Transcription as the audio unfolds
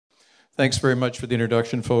Thanks very much for the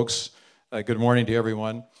introduction, folks. Good morning to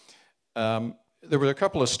everyone. There were a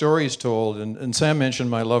couple of stories told, and Sam mentioned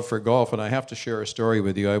my love for golf, and I have to share a story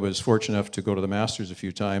with you. I was fortunate enough to go to the Masters a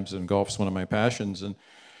few times, and golf's one of my passions. And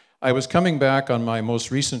I was coming back on my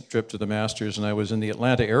most recent trip to the Masters, and I was in the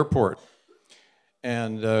Atlanta airport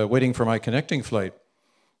and waiting for my connecting flight,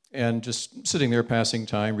 and just sitting there passing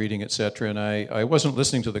time, reading, etc. And I wasn't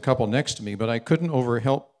listening to the couple next to me, but I couldn't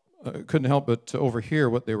help but to overhear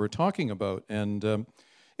what they were talking about. And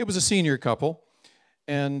it was a senior couple,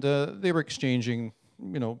 and they were exchanging,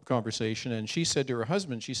 conversation. And she said to her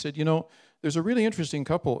husband, she said, there's a really interesting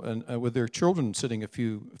couple, and with their children sitting a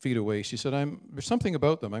few feet away. She said, there's something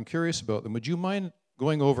about them. I'm curious about them. Would you mind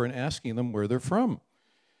going over and asking them where they're from?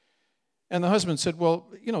 And the husband said, well,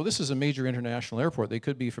 this is a major international airport. They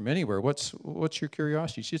could be from anywhere. What's your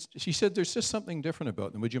curiosity? She said, there's just something different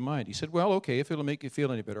about them. Would you mind? He said, well, okay, if it'll make you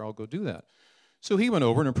feel any better, I'll go do that. So he went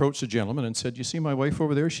over and approached the gentleman and said, you see my wife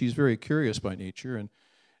over there? She's very curious by nature. And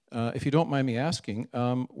if you don't mind me asking,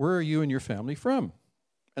 where are you and your family from?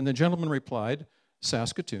 And the gentleman replied,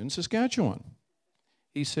 Saskatoon, Saskatchewan.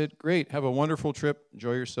 He said, great, have a wonderful trip.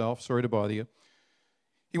 Enjoy yourself. Sorry to bother you.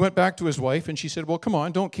 He went back to his wife, and she said, well, come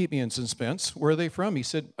on, don't keep me in suspense. Where are they from? He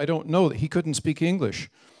said, I don't know. He couldn't speak English.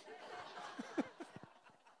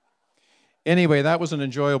 Anyway, that was an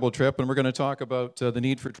enjoyable trip, and we're going to talk about the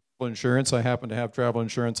need for travel insurance. I happened to have travel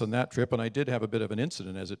insurance on that trip, and I did have a bit of an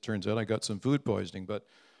incident, as it turns out. I got some food poisoning, but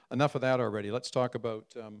enough of that already. Let's talk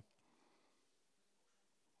about...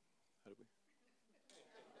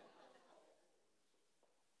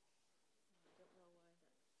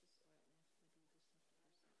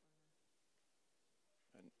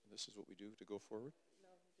 This is what we do to go forward? No,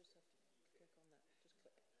 you just have to click on that. Just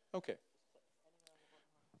click. Okay.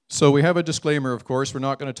 So we have a disclaimer, of course. We're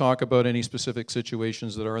not going to talk about any specific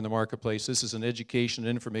situations that are in the marketplace. This is an education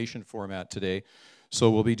and information format today.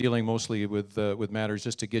 So we'll be dealing mostly with matters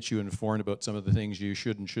just to get you informed about some of the things you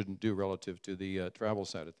should and shouldn't do relative to the travel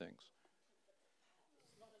side of things.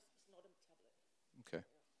 Okay.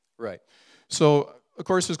 Right. So... Of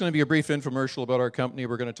course, there's going to be a brief infomercial about our company.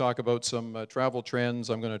 We're going to talk about some travel trends.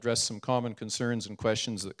 I'm going to address some common concerns and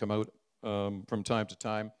questions that come out from time to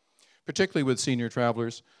time, particularly with senior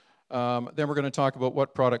travelers. Then we're going to talk about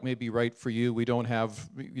what product may be right for you. We don't have,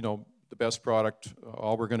 the best product.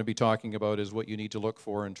 All we're going to be talking about is what you need to look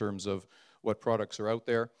for in terms of what products are out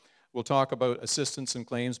there. We'll talk about assistance and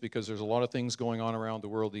claims because there's a lot of things going on around the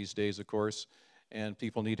world these days, of course. And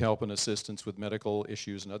people need help and assistance with medical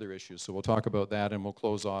issues and other issues. So we'll talk about that, and we'll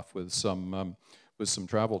close off with some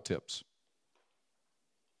travel tips.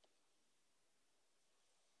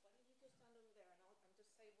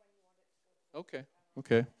 Okay,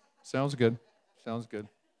 okay. Sounds good. Sounds good.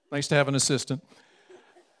 Nice to have an assistant.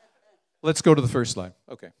 Let's go to the first slide.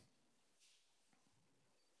 Okay.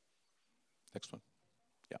 Next one.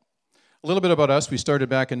 A little bit about us. We started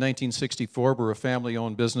back in 1964. We're a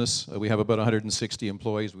family-owned business. We have about 160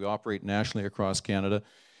 employees. We operate nationally across Canada.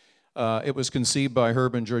 It was conceived by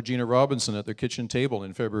Herb and Georgina Robinson at their kitchen table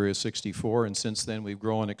in February of '64, and since then we've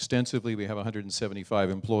grown extensively. We have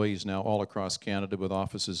 175 employees now all across Canada with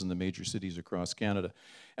offices in the major cities across Canada.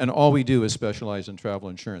 And all we do is specialize in travel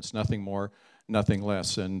insurance, nothing more, nothing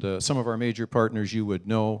less. And some of our major partners you would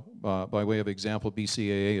know, by way of example,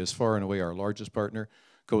 BCAA is far and away our largest partner.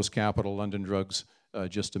 Coast Capital, London Drugs,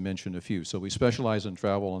 just to mention a few. So we specialize in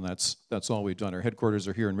travel, and that's all we've done. Our headquarters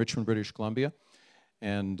are here in Richmond, British Columbia,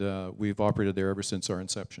 and we've operated there ever since our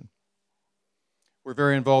inception. We're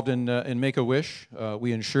very involved in Make-A-Wish.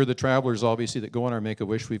 We insure the travelers, obviously, that go on our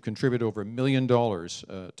Make-A-Wish. We've contributed over $1 million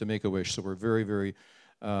to Make-A-Wish, so we're very, very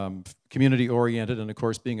community-oriented, and of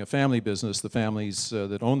course, being a family business, the families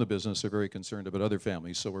that own the business are very concerned about other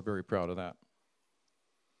families, so we're very proud of that.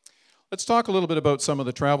 Let's talk a little bit about some of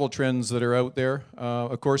the travel trends that are out there.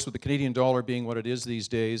 Of course, with the Canadian dollar being what it is these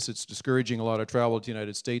days, it's discouraging a lot of travel to the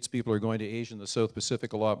United States. People are going to Asia and the South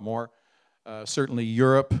Pacific a lot more. Certainly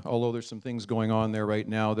Europe, although there's some things going on there right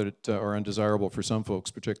now that are undesirable for some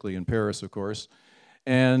folks, particularly in Paris, of course.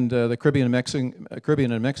 And the Caribbean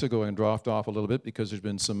and Mexico have dropped off a little bit because there's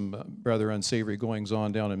been some rather unsavory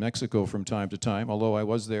goings-on down in Mexico from time to time, although I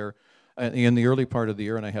was there in the early part of the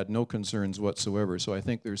year, and I had no concerns whatsoever. So I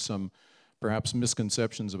think there's some perhaps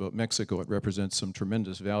misconceptions about Mexico. It represents some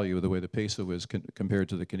tremendous value the way the peso is compared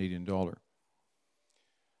to the Canadian dollar.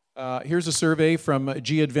 Here's a survey from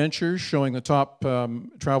G Adventures showing the top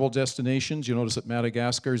travel destinations. You'll notice that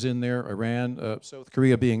Madagascar's in there, Iran, South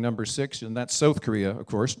Korea being number 6, and that's South Korea, of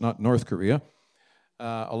course, not North Korea,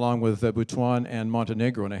 along with Bhutan and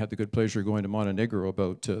Montenegro. And I had the good pleasure of going to Montenegro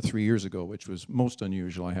about 3 years ago, which was most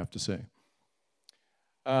unusual, I have to say.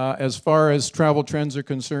 As far as travel trends are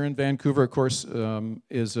concerned, Vancouver, of course,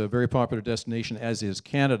 is a very popular destination, as is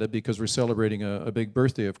Canada, because we're celebrating a big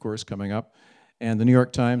birthday, of course, coming up. And the New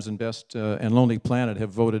York Times and Best and Lonely Planet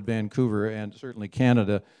have voted Vancouver and certainly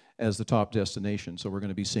Canada as the top destination. So we're going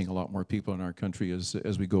to be seeing a lot more people in our country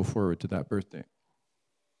as we go forward to that birthday.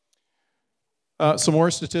 Some more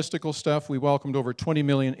statistical stuff. We welcomed over 20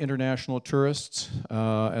 million international tourists.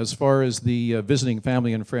 As far as the visiting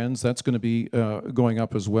family and friends, that's going to be going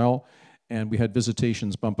up as well. And we had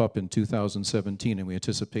visitations bump up in 2017, and we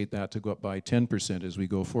anticipate that to go up by 10% as we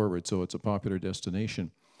go forward. So it's a popular destination.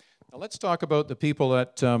 Now let's talk about the people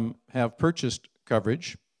that have purchased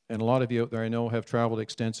coverage. And a lot of you out there I know have traveled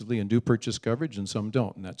extensively and do purchase coverage, and some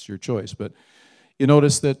don't, and that's your choice. But you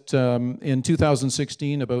notice that in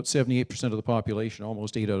 2016, about 78% of the population,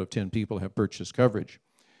 almost 8 out of 10 people, have purchased coverage.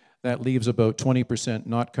 That leaves about 20%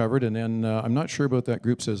 not covered, and then I'm not sure about that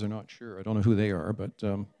group says they're not sure. I don't know who they are, but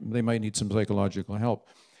they might need some psychological help.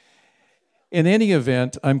 In any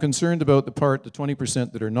event, I'm concerned about the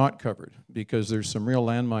 20% that are not covered, because there's some real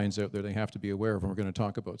landmines out there they have to be aware of, and we're going to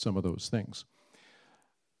talk about some of those things.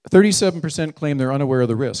 37% claim they're unaware of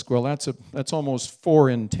the risk. Well, that's almost 4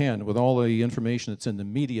 in 10. With all the information that's in the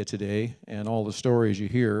media today and all the stories you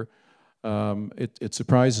hear, it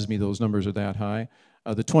surprises me those numbers are that high.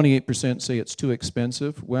 The 28% say it's too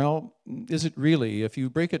expensive. Well, is it really? If you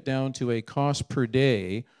break it down to a cost per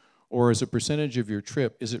day or as a percentage of your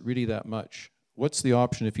trip, is it really that much? What's the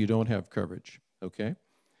option if you don't have coverage? Okay,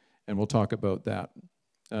 and we'll talk about that.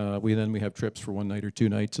 We have trips for 1 night or 2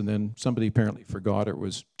 nights, and then somebody apparently forgot it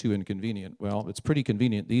was too inconvenient. Well, it's pretty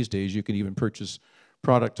convenient these days. You can even purchase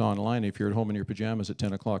product online. If you're at home in your pajamas at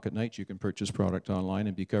 10 o'clock at night, you can purchase product online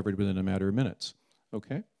and be covered within a matter of minutes.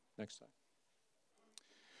 Okay, next slide.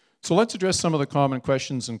 So let's address some of the common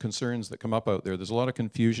questions and concerns that come up out there. There's a lot of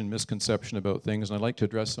confusion, misconception about things, and I'd like to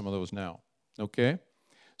address some of those now. Okay?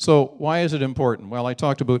 So why is it important? Well, I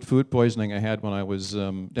talked about food poisoning I had when I was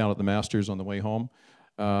down at the Masters on the way home.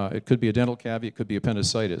 It could be a dental cavity, it could be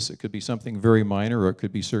appendicitis, it could be something very minor, or it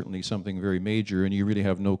could be certainly something very major, and you really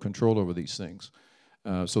have no control over these things.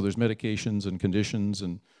 So there's medications and conditions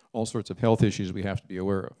and all sorts of health issues we have to be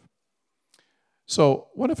aware of. So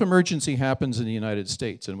what if emergency happens in the United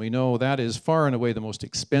States? And we know that is far and away the most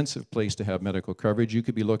expensive place to have medical coverage. You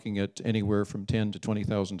could be looking at anywhere from $10,000 to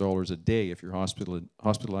 $20,000 a day if you're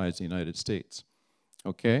hospitalized in the United States.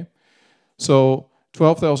 Okay? So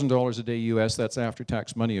 $12,000 a day US, that's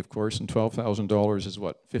after-tax money, of course, and $12,000 is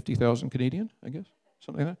what, 50,000 Canadian, I guess?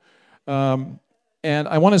 Something like that. And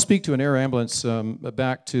I want to speak to an air ambulance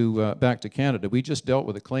back to Canada. We just dealt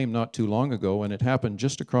with a claim not too long ago, and it happened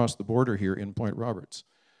just across the border here in Point Roberts.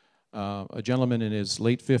 A gentleman in his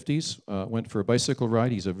late 50s went for a bicycle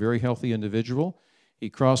ride. He's a very healthy individual. He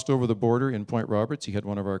crossed over the border in Point Roberts. He had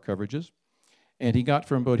one of our coverages. And he got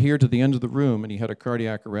from about here to the end of the room, and he had a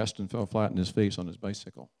cardiac arrest and fell flat on his face on his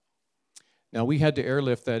bicycle. Now, we had to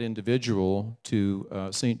airlift that individual to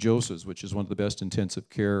St. Joseph's, which is one of the best intensive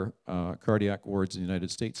care cardiac wards in the United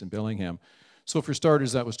States in Bellingham. So for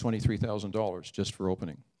starters, that was $23,000 just for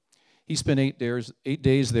opening. He spent 8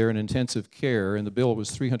 days there in intensive care, and the bill was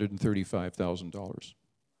 $335,000.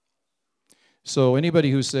 So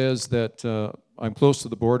anybody who says that I'm close to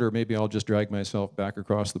the border, maybe I'll just drag myself back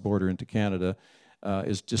across the border into Canada,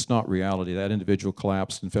 is just not reality. That individual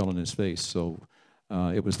collapsed and fell on his face. So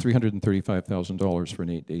it was $335,000 for an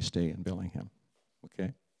 8-day stay in Bellingham.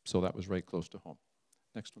 Okay, so that was right close to home.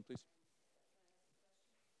 Next one, please.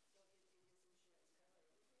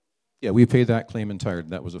 Yeah, we paid that claim entirely.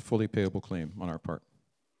 That was a fully payable claim on our part.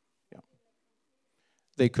 Yeah,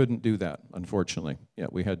 they couldn't do that, unfortunately. Yeah,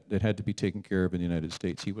 it had to be taken care of in the United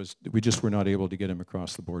States. We just were not able to get him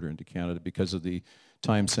across the border into Canada because of the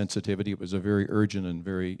time sensitivity. It was a very urgent and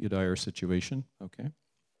very dire situation. Okay.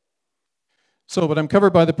 So, but I'm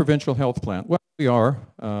covered by the provincial health plan. Well, we are,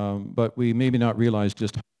 but we maybe not realize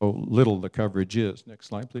just how little the coverage is. Next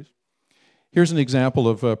slide, please. Here's an example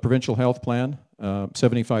of a provincial health plan,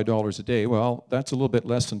 $75 a day. Well, that's a little bit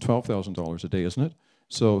less than $12,000 a day, isn't it?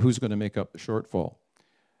 So who's going to make up the shortfall?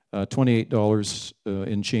 $28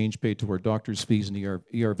 in change paid toward doctor's fees, and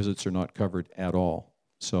ER visits are not covered at all.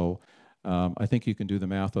 So I think you can do the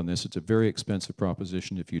math on this. It's a very expensive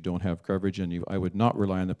proposition if you don't have coverage, and I would not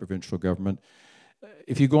rely on the provincial government.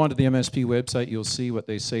 If you go onto the MSP website, you'll see what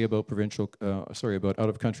they say about about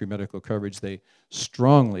out-of-country medical coverage. They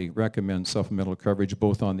strongly recommend supplemental coverage,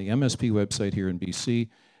 both on the MSP website here in BC,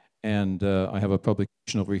 and I have a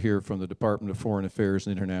publication over here from the Department of Foreign Affairs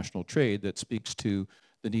and International Trade that speaks to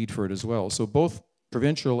the need for it as well. So both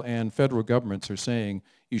provincial and federal governments are saying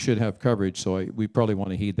you should have coverage, so we probably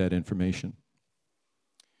want to heed that information.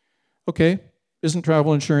 Okay, isn't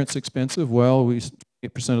travel insurance expensive? Well,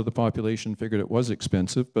 8% of the population figured it was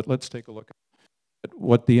expensive, but let's take a look at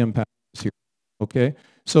what the impact is here. Okay,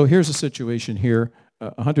 so here's a situation here,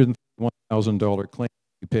 $131,000 claim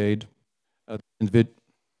we paid.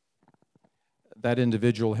 That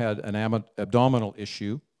individual had an abdominal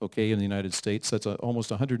issue, okay, in the United States. That's almost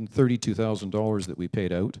 $132,000 that we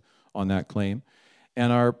paid out on that claim.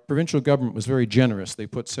 And our provincial government was very generous. They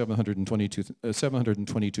put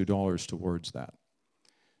 $722 towards that.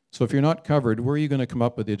 So if you're not covered, where are you going to come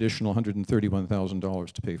up with the additional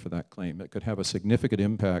 $131,000 to pay for that claim? It could have a significant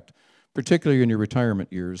impact, particularly in your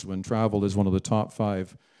retirement years when travel is one of the top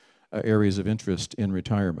 5 areas of interest in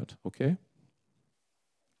retirement, okay?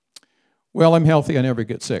 Well, I'm healthy, I never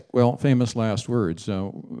get sick. Well, famous last words.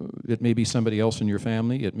 It may be somebody else in your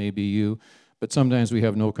family, it may be you, but sometimes we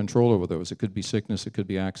have no control over those. It could be sickness, it could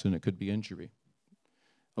be accident, it could be injury.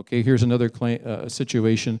 Okay, here's another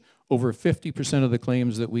situation. Over 50% of the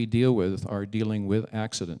claims that we deal with are dealing with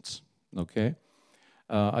accidents, okay?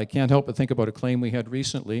 I can't help but think about a claim we had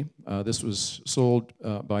recently. This was sold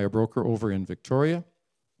by a broker over in Victoria.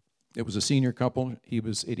 It was a senior couple. He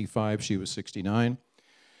was 85, she was 69.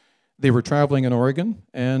 They were traveling in Oregon,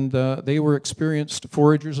 and they were experienced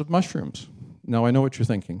foragers of mushrooms. Now, I know what you're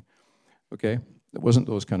thinking, okay? It wasn't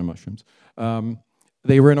those kind of mushrooms.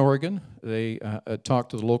 They were in Oregon. They talked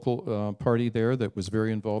to the local party there that was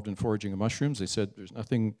very involved in foraging of mushrooms. They said, there's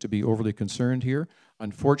nothing to be overly concerned here.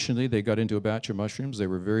 Unfortunately, they got into a batch of mushrooms. They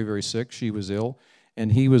were very, very sick. She was ill,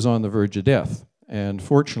 and he was on the verge of death. And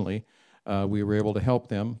fortunately, we were able to help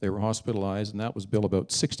them. They were hospitalized, and that was billed about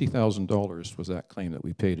 $60,000 was that claim that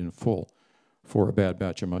we paid in full for a bad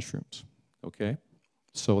batch of mushrooms, okay?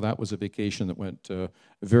 So that was a vacation that went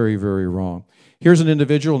very, very wrong. Here's an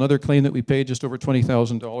individual, another claim that we paid, just over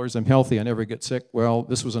 $20,000. I'm healthy, I never get sick. Well,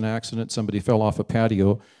 this was an accident. Somebody fell off a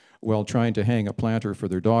patio while trying to hang a planter for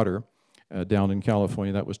their daughter down in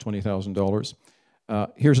California. That was $20,000.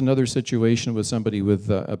 Here's another situation with somebody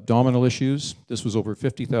with abdominal issues. This was over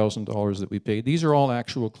 $50,000 that we paid. These are all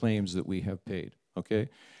actual claims that we have paid, okay?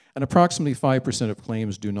 And approximately 5% of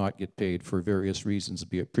claims do not get paid for various reasons,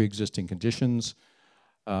 be it pre-existing conditions,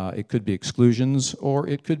 it could be exclusions, or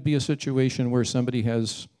it could be a situation where somebody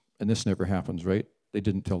has, and this never happens, right? They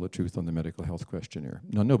didn't tell the truth on the medical health questionnaire.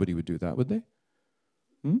 No, nobody would do that, would they?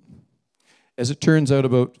 As it turns out,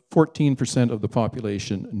 about 14% of the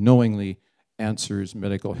population knowingly answers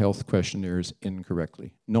medical health questionnaires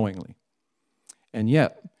incorrectly, knowingly. And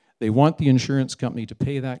yet, they want the insurance company to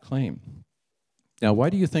pay that claim. Now,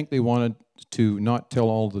 why do you think they wanted to not tell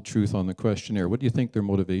all the truth on the questionnaire? What do you think their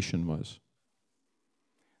motivation was?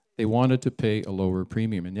 They wanted to pay a lower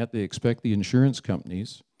premium, and yet they expect the insurance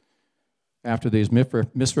companies, after they've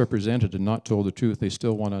misrepresented and not told the truth, they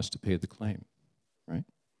still want us to pay the claim, right?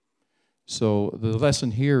 So the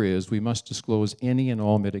lesson here is we must disclose any and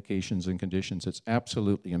all medications and conditions. It's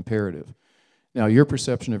absolutely imperative. Now, your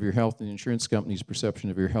perception of your health and the insurance company's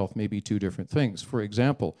perception of your health may be 2 different things. For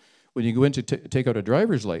example, when you go in to take out a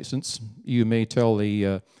driver's license, you may tell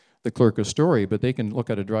the clerk a story, but they can look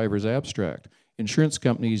at a driver's abstract. Insurance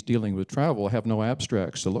companies dealing with travel have no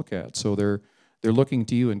abstracts to look at, so they're looking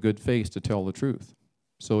to you in good faith to tell the truth.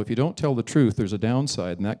 So if you don't tell the truth, there's a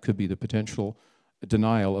downside, and that could be the potential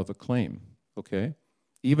denial of a claim, okay?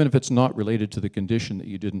 Even if it's not related to the condition that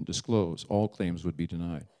you didn't disclose, all claims would be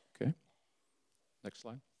denied, okay? Next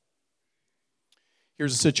slide.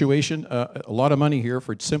 Here's a situation, a lot of money here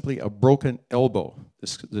for simply a broken elbow.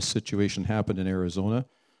 This situation happened in Arizona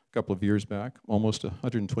a couple of years back, almost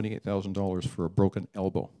 $128,000 for a broken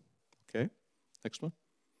elbow, okay? Next one.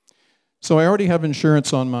 So I already have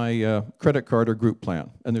insurance on my credit card or group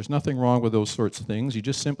plan, and there's nothing wrong with those sorts of things. You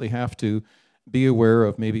just simply have to be aware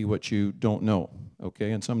of maybe what you don't know,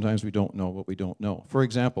 okay? And sometimes we don't know what we don't know. For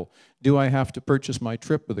example, do I have to purchase my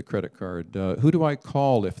trip with a credit card? Who do I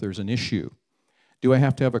call if there's an issue? Do I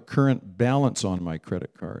have to have a current balance on my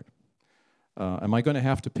credit card? Am I going to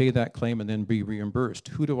have to pay that claim and then be reimbursed?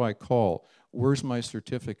 Who do I call? Where's my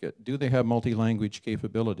certificate? Do they have multi-language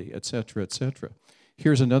capability, et cetera, et cetera?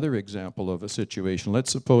 Here's another example of a situation.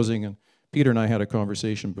 Let's supposing, and Peter and I had a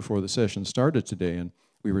conversation before the session started today, and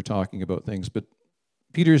we were talking about things, but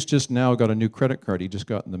Peter's just now got a new credit card he just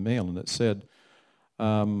got in the mail, and it said,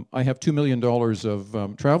 I have $2 million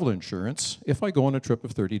of travel insurance if I go on a trip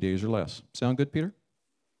of 30 days or less. Sound good, Peter?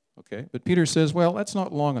 Okay, but Peter says, well, that's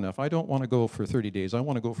not long enough. I don't want to go for 30 days. I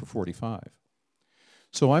want to go for 45.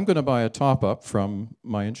 So I'm going to buy a top-up from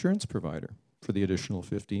my insurance provider for the additional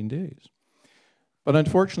 15 days. But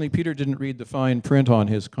unfortunately, Peter didn't read the fine print on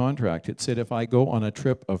his contract. It said if I go on a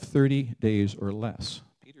trip of 30 days or less.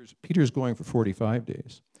 Peter's going for 45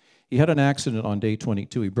 days. He had an accident on day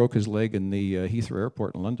 22. He broke his leg in the Heathrow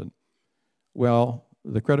Airport in London. Well,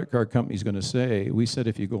 the credit card company's going to say, we said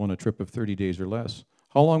if you go on a trip of 30 days or less.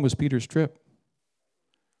 How long was Peter's trip?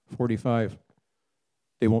 45.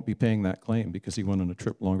 They won't be paying that claim because he went on a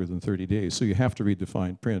trip longer than 30 days. So you have to read the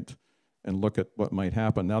fine print and look at what might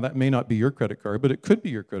happen. Now, that may not be your credit card, but it could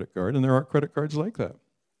be your credit card, and there are credit cards like that.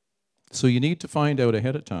 So you need to find out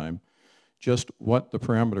ahead of time just what the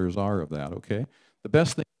parameters are of that, okay? The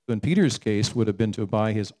best thing in Peter's case would have been to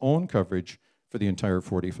buy his own coverage for the entire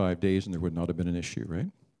 45 days, and there would not have been an issue, right?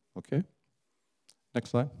 Okay?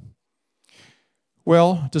 Next slide.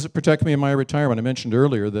 Well, does it protect me in my retirement? I mentioned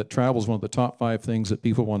earlier that travel is one of the top 5 things that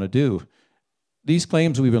people want to do. These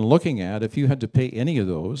claims we've been looking at, if you had to pay any of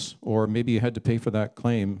those, or maybe you had to pay for that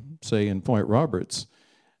claim, say in Point Roberts,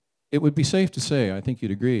 it would be safe to say, I think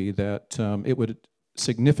you'd agree, that it would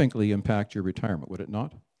significantly impact your retirement, would it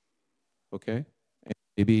not? Okay? And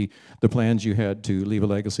maybe the plans you had to leave a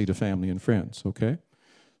legacy to family and friends, okay?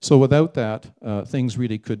 So without that, things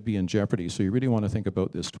really could be in jeopardy, so you really want to think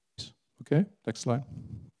about this twice. Okay, next slide.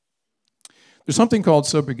 There's something called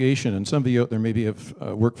subrogation, and some of you out there maybe have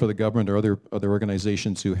worked for the government or other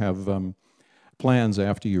organizations who have plans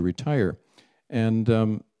after you retire.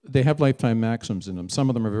 And they have lifetime maximums in them. Some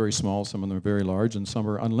of them are very small, some of them are very large, and some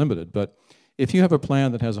are unlimited. But if you have a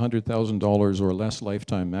plan that has $100,000 or less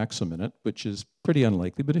lifetime maximum in it, which is pretty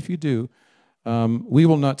unlikely, but if you do, we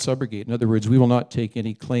will not subrogate. In other words, we will not take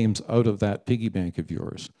any claims out of that piggy bank of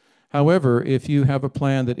yours. However, if you have a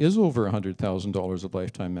plan that is over $100,000 of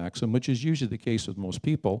lifetime maximum, which is usually the case with most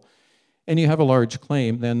people, and you have a large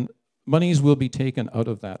claim, then monies will be taken out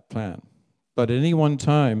of that plan. But at any one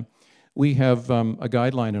time, we have a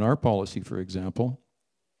guideline in our policy, for example,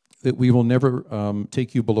 that we will never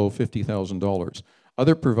take you below $50,000.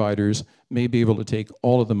 Other providers may be able to take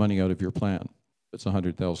all of the money out of your plan. It's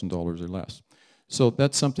 $100,000 or less. So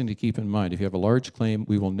that's something to keep in mind. If you have a large claim,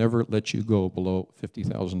 we will never let you go below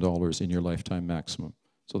 $50,000 in your lifetime maximum.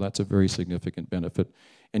 So that's a very significant benefit.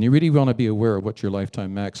 And you really want to be aware of what your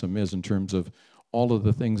lifetime maximum is in terms of all of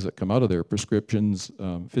the things that come out of there, prescriptions,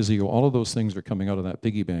 physio, all of those things are coming out of that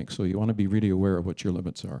piggy bank. So you want to be really aware of what your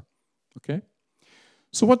limits are. Okay?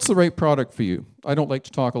 So what's the right product for you? I don't like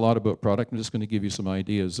to talk a lot about product. I'm just going to give you some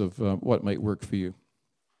ideas of what might work for you.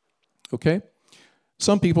 Okay?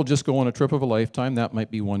 Some people just go on a trip of a lifetime. That might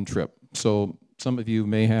be one trip. So some of you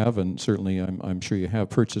may have, and certainly I'm sure you have,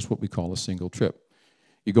 purchased what we call a single trip.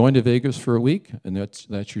 You go into Vegas for a week, and that's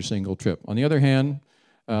your single trip. On the other hand,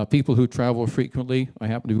 people who travel frequently, I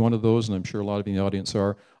happen to be one of those, and I'm sure a lot of you in the audience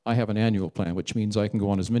are, I have an annual plan, which means I can go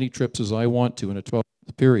on as many trips as I want to in a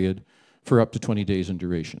 12-month period for up to 20 days in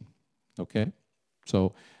duration. Okay?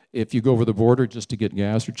 So if you go over the border just to get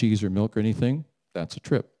gas or cheese or milk or anything, that's a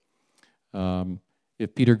trip.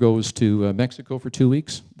 If Peter goes to Mexico for 2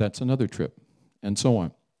 weeks, that's another trip, and so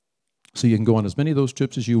on. So you can go on as many of those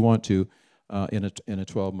trips as you want to in a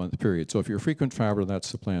 12-month period. So if you're a frequent traveler,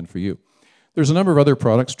 that's the plan for you. There's a number of other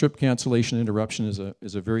products. Trip cancellation interruption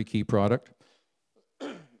is a very key product.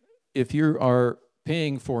 If you are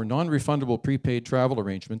paying for non-refundable prepaid travel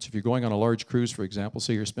arrangements, if you're going on a large cruise, for example,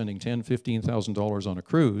 say you're spending $10,000, $15,000 on a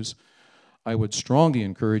cruise, I would strongly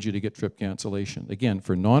encourage you to get trip cancellation. Again,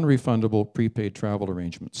 for non-refundable prepaid travel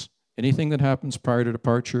arrangements. Anything that happens prior to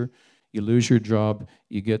departure, you lose your job,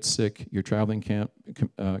 you get sick, your traveling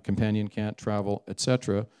companion can't travel,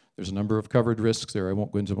 etc. There's a number of covered risks there. I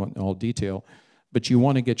won't go into all detail. But you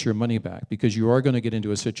want to get your money back because you are going to get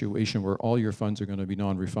into a situation where all your funds are going to be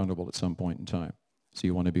non-refundable at some point in time. So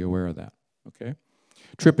you want to be aware of that. Okay?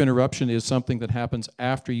 Trip interruption is something that happens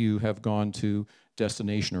after you have gone to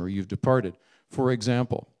destination or you've departed. For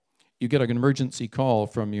example, you get an emergency call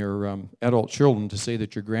from your adult children to say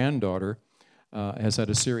that your granddaughter has had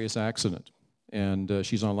a serious accident and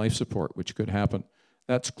she's on life support, which could happen.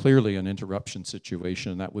 That's clearly an interruption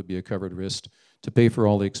situation, and that would be a covered risk to pay for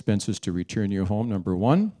all the expenses to return you home, number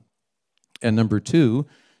one. And number two,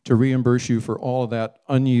 to reimburse you for all of that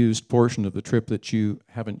unused portion of the trip that you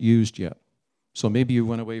haven't used yet. So maybe you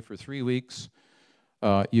went away for 3 weeks.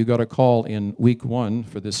 You got a call in week 1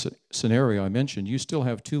 for this scenario I mentioned. You still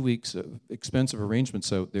have 2 weeks of expensive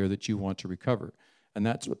arrangements out there that you want to recover. And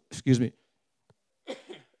that's what, excuse me,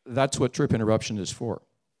 that's what trip interruption is for.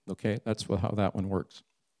 Okay, that's how that one works.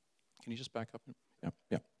 Can you just back up?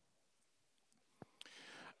 Yeah.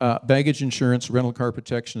 Baggage insurance, rental car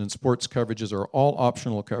protection, and sports coverages are all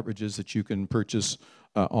optional coverages that you can purchase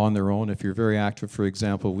on their own. If you're very active, for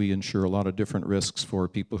example, we insure a lot of different risks for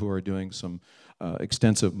people who are doing some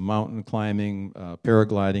extensive mountain climbing,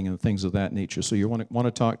 paragliding, and things of that nature. So you want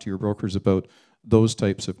to talk to your brokers about those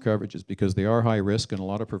types of coverages because they are high risk, and a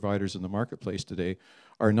lot of providers in the marketplace today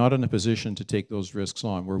are not in a position to take those risks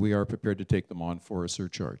on where we are prepared to take them on for a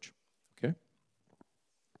surcharge. Okay?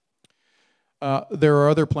 There are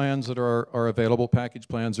other plans that are available, package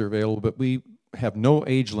plans are available, but we have no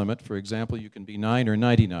age limit. For example, you can be 9 or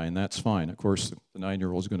 99, that's fine. Of course, the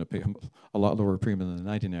 9-year-old is going to pay a lot lower premium than the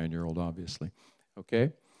 99-year-old, obviously.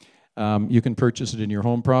 Okay? You can purchase it in your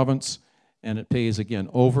home province, and it pays, again,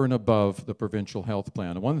 over and above the provincial health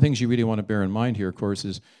plan. And one of the things you really want to bear in mind here, of course,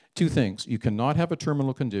 is two things. You cannot have a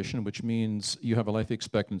terminal condition, which means you have a life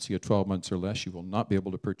expectancy of 12 months or less. You will not be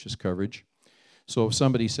able to purchase coverage. So if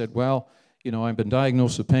somebody said, well, you know, I've been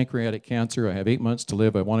diagnosed with pancreatic cancer, I have 8 months to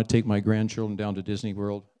live, I want to take my grandchildren down to Disney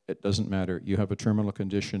World, it doesn't matter. You have a terminal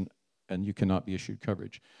condition and you cannot be issued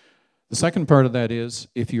coverage. The second part of that is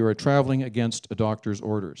if you are traveling against a doctor's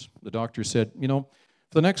orders. The doctor said, you know,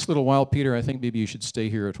 for the next little while, Peter, I think maybe you should stay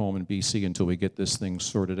here at home in BC until we get this thing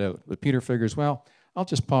sorted out. But Peter figures, well, I'll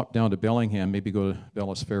just pop down to Bellingham, maybe go to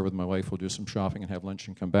Bellis Fair with my wife, we'll do some shopping and have lunch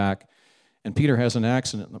and come back. And Peter has an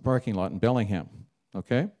accident in the parking lot in Bellingham,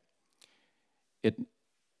 okay?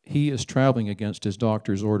 He is traveling against his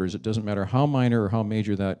doctor's orders. It doesn't matter how minor or how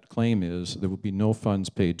major that claim is, there will be no funds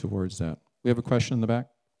paid towards that. We have a question in the back?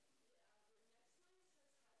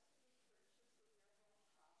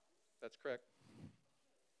 That's correct.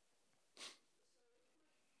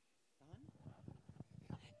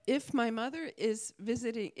 If my mother is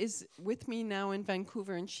with me now in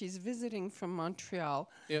Vancouver and she's visiting from Montreal,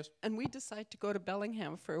 yes, and we decide to go to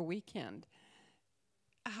Bellingham for a weekend,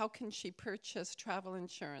 how can she purchase travel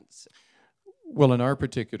insurance? Well, in our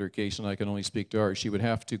particular case, and I can only speak to ours, she would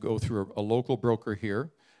have to go through a local broker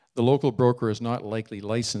here. The local broker is not likely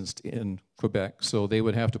licensed in Quebec, so they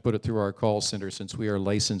would have to put it through our call center since we are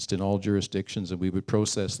licensed in all jurisdictions, and we would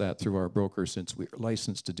process that through our broker since we are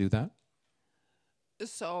licensed to do that.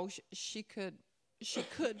 So she could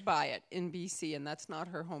buy it in BC, and that's not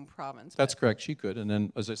her home province. That's correct, she could. And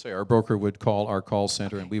then, as I say, our broker would call our call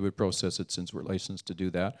center, and we would process it since we're licensed to do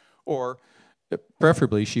that. Or,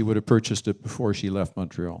 preferably, she would have purchased it before she left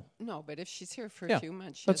Montreal. No, but if she's here for a few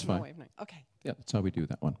months, she that's has no fine. way of knowing. Okay. Yeah, that's how we do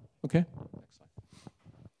that one. Okay? Next slide.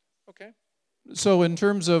 Okay. So in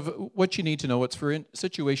terms of what you need to know, it's for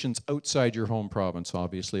situations outside your home province,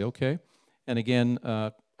 obviously, okay? And again,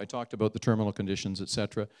 I talked about the terminal conditions, et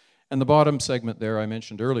cetera. And the bottom segment there I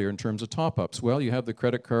mentioned earlier in terms of top-ups. Well, you have the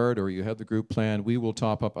credit card or you have the group plan. We will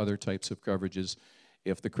top up other types of coverages.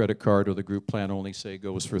 If the credit card or the group plan only, say,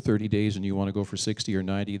 goes for 30 days and you want to go for 60 or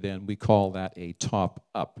 90, then we call that a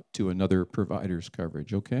top-up to another provider's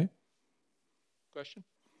coverage, okay? Question?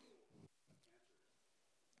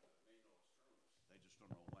 They just don't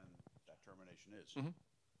know when that termination is. Mm-hmm.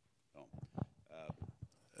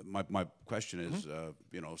 My question is,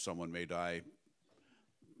 you know, someone may die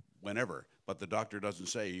whenever, but the doctor doesn't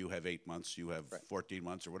say you have 8 months, you have 14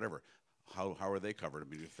 months or whatever. How are they covered? I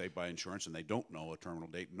mean, if they buy insurance and they don't know a terminal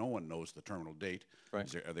date, no one knows the terminal date,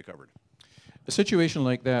 right. Are they covered? A situation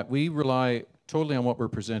like that, we rely totally on what we're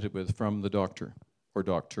presented with from the doctor or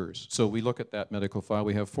doctors. So we look at that medical file.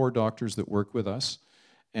 We have 4 doctors that work with us,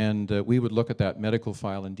 and we would look at that medical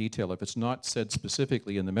file in detail. If it's not said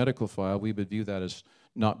specifically in the medical file, we would view that as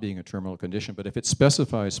not being a terminal condition. But if it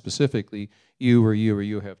specifies specifically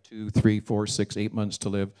you have 2, 3, 4, 6, 8 months to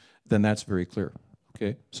live, then that's very clear.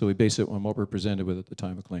 Okay? So we base it on what we're presented with at the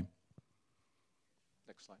time of claim.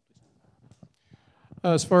 Next slide, please.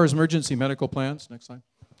 As far as emergency medical plans, next slide.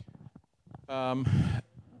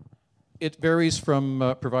 It varies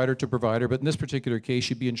from provider to provider, but in this particular case,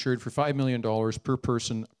 you'd be insured for $5 million per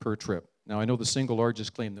person per trip. Now, I know the single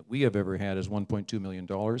largest claim that we have ever had is $1.2 million.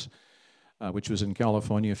 Which was in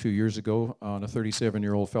California a few years ago on a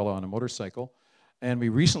 37-year-old fellow on a motorcycle. And we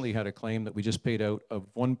recently had a claim that we just paid out of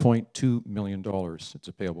 $1.2 million. It's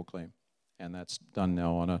a payable claim. And that's done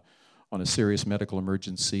now on a serious medical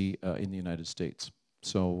emergency in the United States.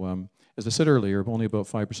 So as I said earlier, only about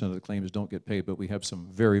 5% of the claims don't get paid, but we have some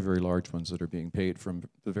very, very large ones that are being paid, from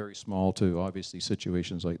the very small to obviously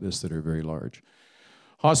situations like this that are very large.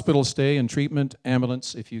 Hospital stay and treatment,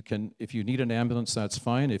 ambulance. If you need an ambulance, that's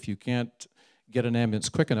fine. If you can't get an ambulance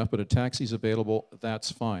quick enough, but a taxi's available, that's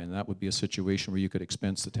fine. That would be a situation where you could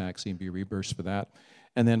expense the taxi and be reimbursed for that.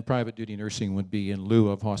 And then private duty nursing would be in lieu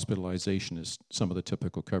of hospitalization, is some of the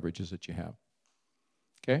typical coverages that you have.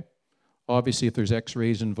 Okay? Obviously, if there's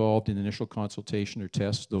x-rays involved in initial consultation or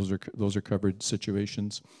tests, those are covered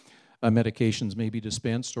situations. Medications may be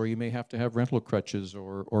dispensed, or you may have to have rental crutches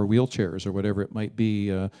or wheelchairs or whatever it might be,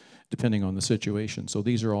 depending on the situation. So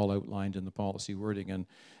these are all outlined in the policy wording. And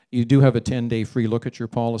you do have a 10-day free look at your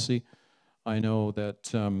policy. I know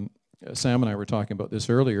that Sam and I were talking about this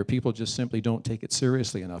earlier. People just simply don't take it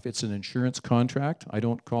seriously enough. It's an insurance contract. I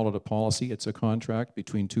don't call it a policy. It's a contract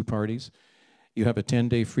between two parties. You have a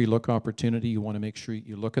 10-day free look opportunity. You want to make sure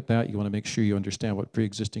you look at that. You want to make sure you understand what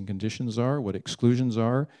pre-existing conditions are, what exclusions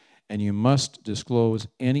are, and you must disclose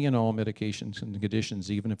any and all medications and conditions,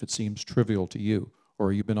 even if it seems trivial to you,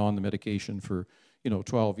 or you've been on the medication for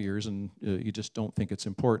 12 years and you just don't think it's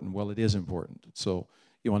important. Well, it is important. So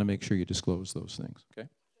you want to make sure you disclose those things, okay?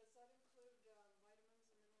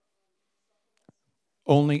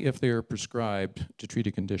 Only if they are prescribed to treat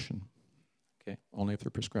a condition, okay? Only if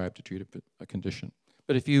they're prescribed to treat a condition.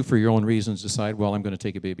 But if you, for your own reasons, decide, well, I'm going to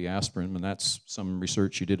take a baby aspirin, and that's some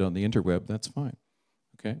research you did on the interweb, that's fine,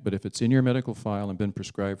 okay? But if it's in your medical file and been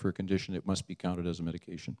prescribed for a condition, it must be counted as a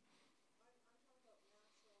medication.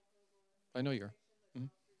 I know you are.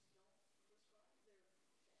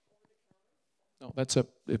 No,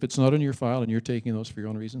 if it's not in your file and you're taking those for your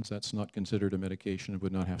own reasons, that's not considered a medication. It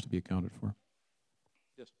would not have to be accounted for.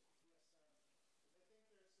 Yes.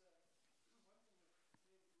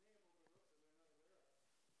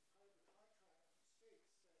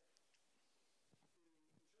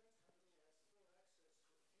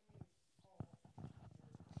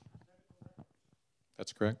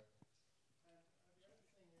 That's correct.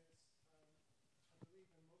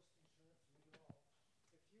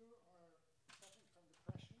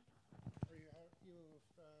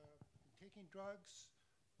 Drugs,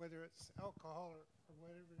 whether it's alcohol or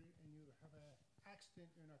whatever, and you have an accident,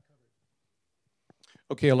 you're not covered.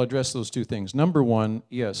 Okay, I'll address those two things. Number one,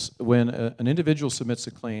 yes, when an individual submits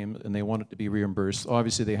a claim and they want it to be reimbursed,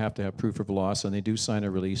 obviously they have to have proof of loss, and they do sign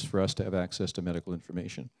a release for us to have access to medical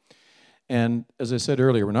information. And as I said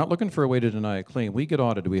earlier, we're not looking for a way to deny a claim. We get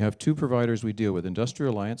audited. We have two providers we deal with,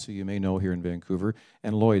 Industrial Alliance, who you may know here in Vancouver,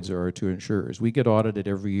 and Lloyd's are our two insurers. We get audited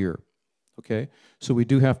every year. Okay, so we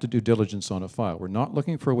do have to do diligence on a file. We're not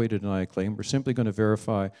looking for a way to deny a claim. We're simply going to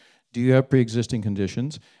verify, do you have pre-existing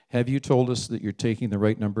conditions? Have you told us that you're taking the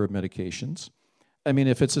right number of medications? I mean,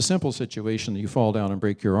 if it's a simple situation that you fall down and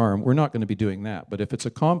break your arm, we're not going to be doing that. But if it's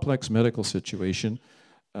a complex medical situation,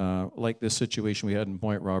 like this situation we had in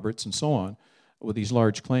Point Roberts and so on, with these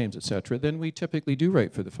large claims, et cetera, then we typically do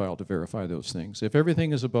write for the file to verify those things. If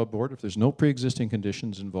everything is above board, if there's no pre-existing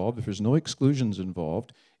conditions involved, if there's no exclusions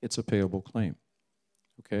involved, it's a payable claim,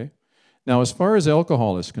 okay? Now, as far as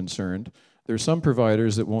alcohol is concerned, there's some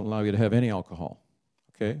providers that won't allow you to have any alcohol,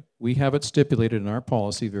 okay? We have it stipulated in our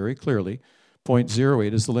policy very clearly.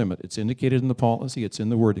 0.08 is the limit. It's indicated in the policy, it's in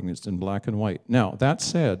the wording, it's in black and white. Now, that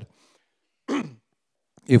said,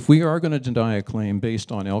 if we are going to deny a claim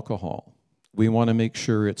based on alcohol, we want to make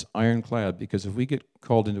sure it's ironclad, because if we get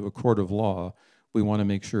called into a court of law, we want to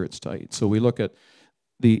make sure it's tight. So we look at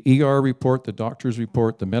the ER report, the doctor's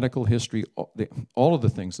report, the medical history, all of the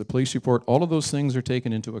things, the police report, all of those things are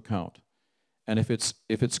taken into account. And if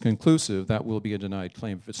it's conclusive, that will be a denied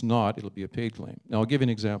claim. If it's not, it'll be a paid claim. Now, I'll give you an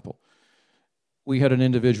example. We had an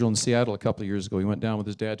individual in Seattle a couple of years ago. He went down with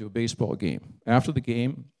his dad to a baseball game. After the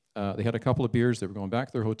game, they had a couple of beers. They were going back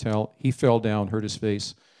to their hotel. He fell down, hurt his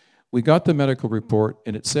face. We got the medical report,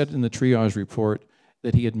 and it said in the triage report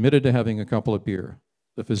that he admitted to having a couple of beer.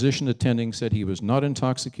 The physician attending said he was not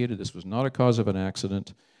intoxicated, this was not a cause of an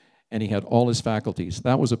accident, and he had all his faculties.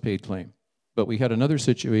 That was a paid claim. But we had another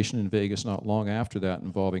situation in Vegas not long after that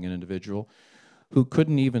involving an individual who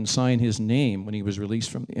couldn't even sign his name when he was released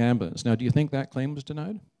from the ambulance. Now, do you think that claim was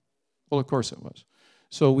denied? Well, of course it was.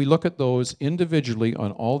 So we look at those individually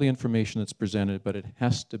on all the information that's presented, but it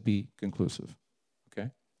has to be conclusive,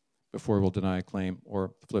 okay, before we'll deny a claim,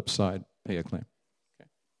 or the flip side, pay a claim. Okay.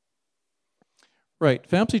 Right,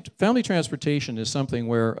 family transportation is something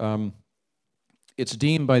where it's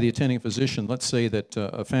deemed by the attending physician. Let's say that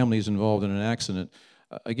a family is involved in an accident.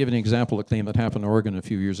 I give an example of a claim that happened in Oregon a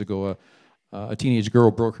few years ago. A teenage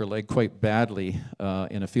girl broke her leg quite badly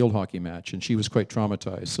in a field hockey match, and she was quite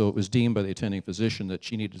traumatized. So it was deemed by the attending physician that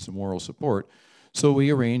she needed some moral support. So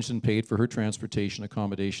we arranged and paid for her transportation,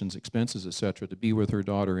 accommodations, expenses, etc., to be with her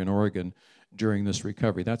daughter in Oregon during this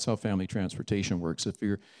recovery. That's how family transportation works. If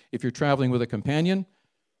you're traveling with a companion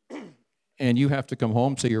and you have to come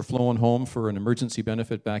home, say you're flown home for an emergency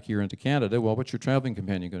benefit back here into Canada, well, what's your traveling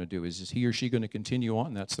companion going to do? Is he or she going to continue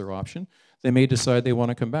on? That's their option. They may decide they want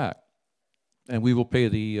to come back, and we will pay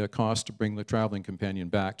the cost to bring the traveling companion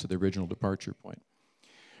back to the original departure point.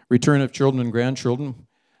 Return of children and grandchildren.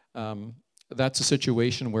 That's a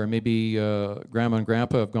situation where maybe grandma and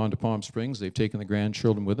grandpa have gone to Palm Springs, they've taken the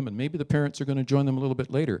grandchildren with them, and maybe the parents are going to join them a little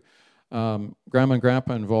bit later. Grandma and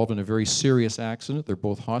grandpa involved in a very serious accident. They're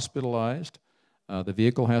both hospitalized. The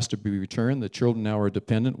vehicle has to be returned. The children now are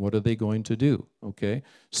dependent. What are they going to do? Okay,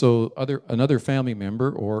 so another family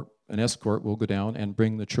member or an escort will go down and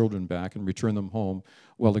bring the children back and return them home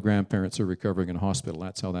while the grandparents are recovering in hospital.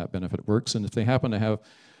 That's how that benefit works. And if they happen to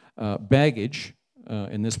have baggage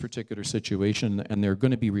in this particular situation, and they're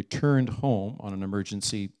going to be returned home on an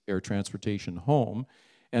emergency air transportation home,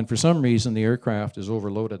 and for some reason the aircraft is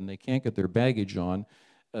overloaded and they can't get their baggage on,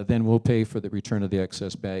 then we'll pay for the return of the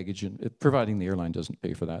excess baggage, and providing the airline doesn't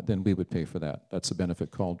pay for that, then we would pay for that. That's a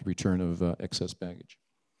benefit called return of excess baggage.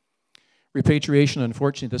 Repatriation,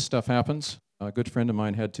 unfortunately, this stuff happens. A good friend of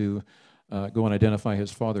mine had to go and identify his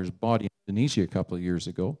father's body in Indonesia a couple of years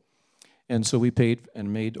ago. And so we paid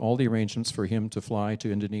and made all the arrangements for him to fly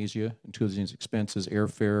to Indonesia, including his expenses,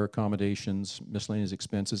 airfare, accommodations, miscellaneous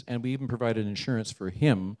expenses, and we even provided insurance for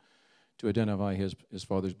him to identify his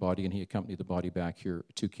father's body, and he accompanied the body back here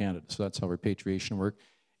to Canada. So that's how repatriation worked.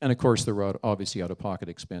 And of course, there were obviously out-of-pocket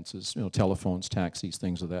expenses, telephones, taxis,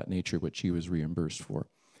 things of that nature, which he was reimbursed for.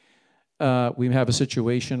 We have a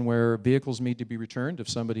situation where vehicles need to be returned. If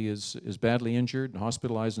somebody is badly injured and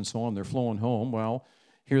hospitalized and so on, they're flown home. Well,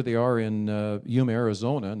 here they are in Yuma,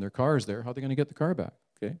 Arizona, and their car is there. How are they going to get the car back?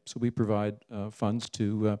 Okay, so we provide funds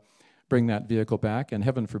to bring that vehicle back, and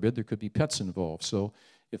heaven forbid there could be pets involved. So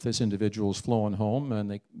if this individual is flown home, and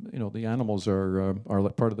the animals are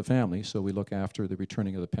part of the family, so we look after the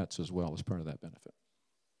returning of the pets as well as part of that benefit.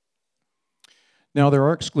 Now there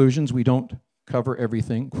are exclusions. We don't cover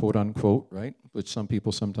everything, quote unquote, right? Which some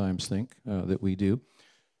people sometimes think that we do.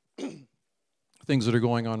 Things that are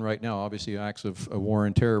going on right now, obviously acts of war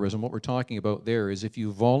and terrorism. What we're talking about there is if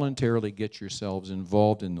you voluntarily get yourselves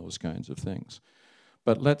involved in those kinds of things.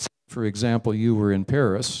 But let's, for example, you were in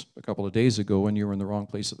Paris a couple of days ago and you were in the wrong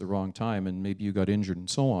place at the wrong time and maybe you got injured and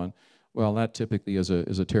so on. Well, that typically is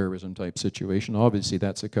a terrorism type situation. Obviously,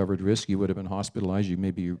 that's a covered risk. You would have been hospitalized. You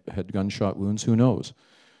maybe had gunshot wounds. Who knows?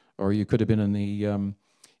 Or you could have been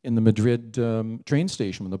in the Madrid train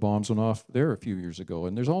station when the bombs went off there a few years ago.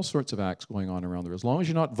 And there's all sorts of acts going on around there. As long as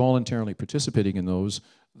you're not voluntarily participating in those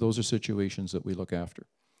are situations that we look after.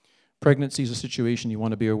 Pregnancy is a situation you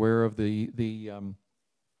want to be aware of. The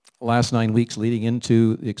last 9 weeks leading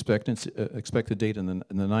into the expected date and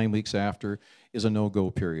the 9 weeks after is a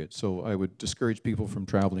no-go period. So I would discourage people from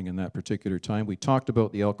traveling in that particular time. We talked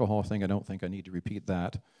about the alcohol thing. I don't think I need to repeat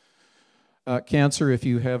that. Cancer, if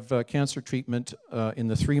you have cancer treatment in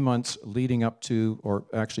the 3 months leading up to, or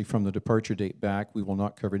actually from the departure date back, we will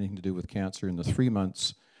not cover anything to do with cancer in the 3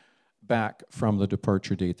 months back from the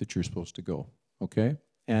departure date that you're supposed to go, okay?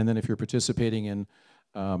 And then if you're participating in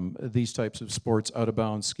these types of sports, out of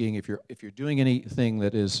bounds skiing, if you're doing anything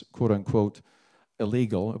that is quote unquote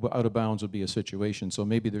illegal, out of bounds would be a situation. So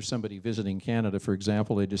maybe there's somebody visiting Canada, for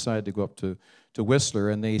example, they decide to go up to Whistler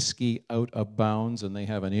and they ski out of bounds and they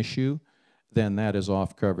have an issue, then that is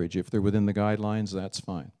off coverage. If they're within the guidelines, that's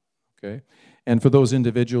fine, okay? And for those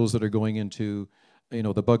individuals that are going into,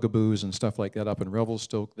 the bugaboos and stuff like that up in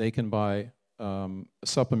Revelstoke, they can buy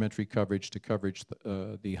supplementary coverage to coverage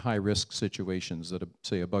the high-risk situations that,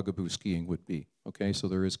 say, a bugaboo skiing would be, okay? So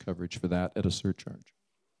there is coverage for that at a surcharge.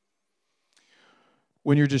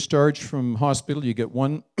 When you're discharged from hospital, you get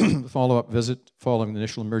one follow-up visit following the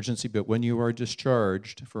initial emergency, but when you are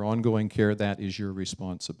discharged for ongoing care, that is your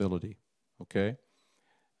responsibility. Okay?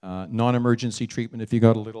 Non-emergency treatment, if you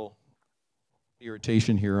got a little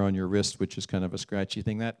irritation here on your wrist, which is kind of a scratchy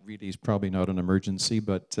thing, that really is probably not an emergency,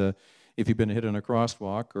 but if you've been hit in a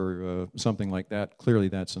crosswalk or something like that, clearly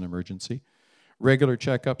that's an emergency. Regular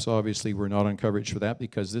checkups, obviously, we're not on coverage for that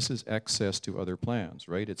because this is access to other plans,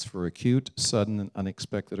 right? It's for acute, sudden, and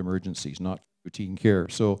unexpected emergencies, not routine care.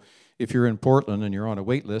 So if you're in Portland and you're on a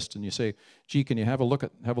wait list and you say, gee, can you have a look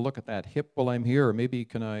at that hip while I'm here? Or maybe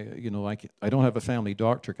can I, I don't have a family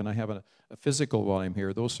doctor, can I have a physical while I'm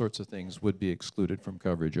here? Those sorts of things would be excluded from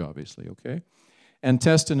coverage, obviously, okay? And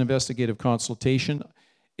test and investigative consultation,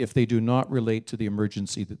 if they do not relate to the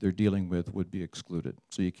emergency that they're dealing with, would be excluded.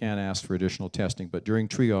 So you can't ask for additional testing. But during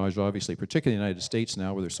triage, obviously, particularly in the United States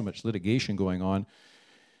now where there's so much litigation going on,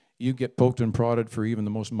 you get poked and prodded for even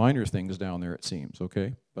the most minor things down there, it seems,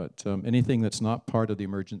 okay? But anything that's not part of the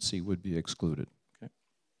emergency would be excluded, okay?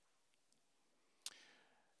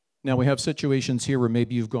 Now we have situations here where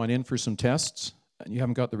maybe you've gone in for some tests and you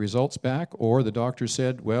haven't got the results back, or the doctor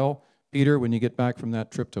said, well, Peter, when you get back from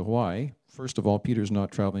that trip to Hawaii, first of all, Peter's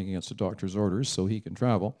not traveling against the doctor's orders, so he can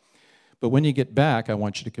travel. But when you get back, I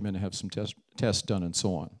want you to come in and have some tests done and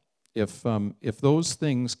so on. If those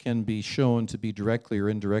things can be shown to be directly or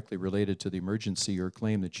indirectly related to the emergency or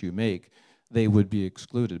claim that you make, they would be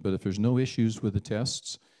excluded. But if there's no issues with the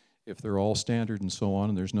tests, if they're all standard and so on,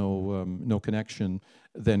 and there's no connection,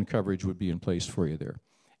 then coverage would be in place for you there.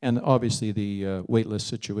 And obviously the wait list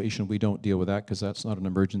situation, we don't deal with that because that's not an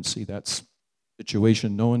emergency. That's a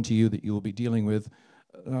situation known to you that you will be dealing with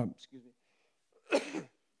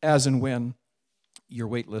as and when your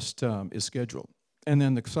wait list is scheduled. And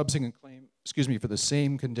then the subsequent claim, for the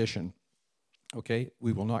same condition, okay,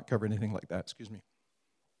 we will not cover anything like that,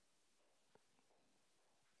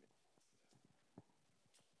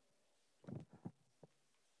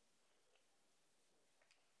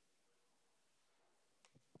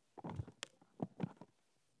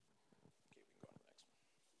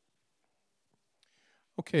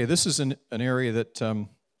 Okay, this is an area that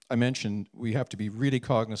I mentioned we have to be really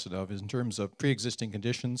cognizant of in terms of pre-existing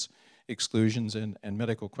conditions, exclusions, and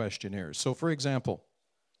medical questionnaires. So for example,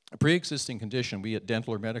 a pre-existing condition, be it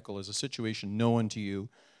dental or medical, is a situation known to you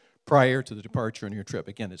prior to the departure on your trip.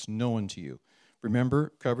 Again, it's known to you.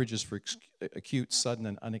 Remember, coverage is for acute, sudden,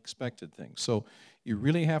 and unexpected things. So you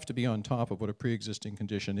really have to be on top of what a pre-existing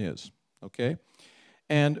condition is, okay?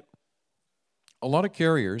 And a lot of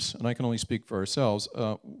carriers, and I can only speak for ourselves,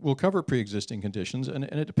 will cover pre-existing conditions, and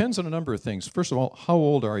it depends on a number of things. First of all, how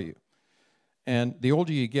old are you? And the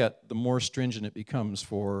older you get, the more stringent it becomes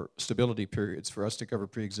for stability periods for us to cover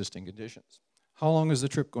pre-existing conditions. How long is the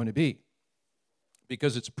trip going to be?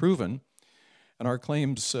 Because it's proven, and our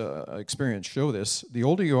claims experience show this, the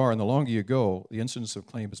older you are and the longer you go, the incidence of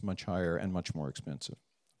claim is much higher and much more expensive,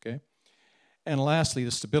 okay? And lastly,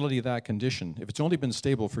 the stability of that condition. If it's only been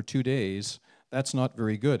stable for 2 days, that's not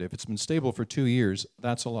very good. If it's been stable for 2 years,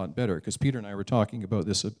 that's a lot better, because Peter and I were talking about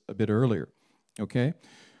this a bit earlier, okay?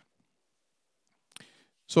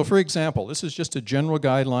 So for example, this is just a general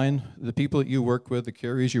guideline. The people that you work with, the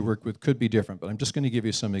carriers you work with could be different, but I'm just going to give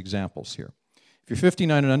you some examples here. If you're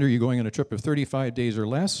 59 and under, you're going on a trip of 35 days or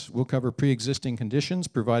less, we'll cover pre-existing conditions,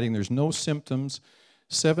 providing there's no symptoms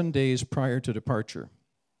 7 days prior to departure,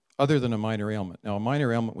 other than a minor ailment. Now, a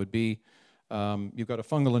minor ailment would be you've got a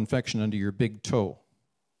fungal infection under your big toe.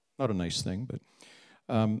 Not a nice thing, but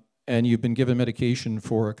and you've been given medication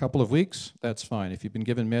for a couple of weeks, that's fine. If you've been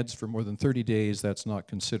given meds for more than 30 days, that's not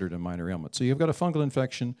considered a minor ailment. So you've got a fungal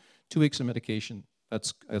infection, 2 weeks of medication,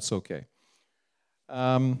 that's okay.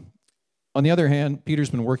 On the other hand, Peter's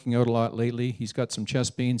been working out a lot lately. He's got some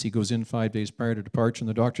chest pains. He goes in 5 days prior to departure, and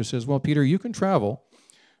the doctor says, well, Peter, you can travel,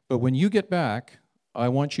 but when you get back, I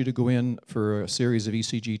want you to go in for a series of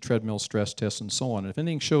ECG, treadmill stress tests, and so on. If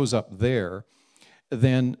anything shows up there,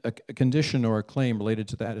 then a condition or a claim related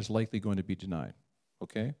to that is likely going to be denied,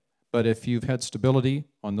 okay? But if you've had stability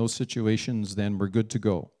on those situations, then we're good to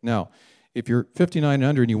go. Now, if you're 59 and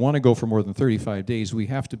under and you want to go for more than 35 days, we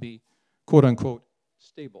have to be, quote unquote,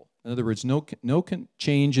 stable. In other words, no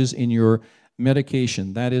changes in your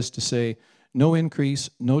medication. That is to say, no increase,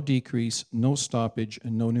 no decrease, no stoppage,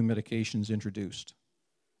 and no new medications introduced,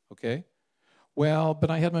 okay? Well, but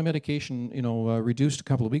I had my medication, reduced a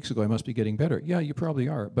couple of weeks ago. I must be getting better. Yeah, you probably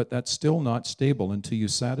are, but that's still not stable until you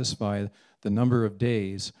satisfy the number of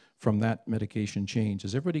days from that medication change.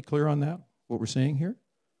 Is everybody clear on that, what we're saying here?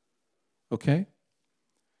 Okay?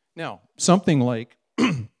 Now, something like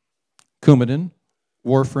Coumadin,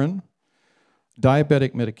 warfarin,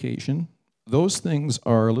 diabetic medication, those things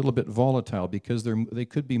are a little bit volatile because they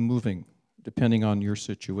could be moving depending on your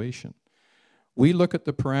situation. We look at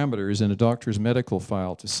the parameters in a doctor's medical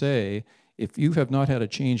file to say, if you have not had a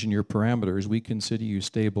change in your parameters, we consider you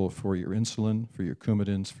stable for your insulin, for your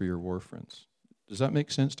Coumadins, for your warfarins. Does that make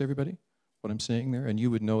sense to everybody, what I'm saying there? And you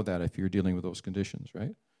would know that if you're dealing with those conditions,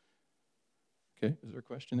 right? Okay, is there a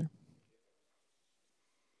question there?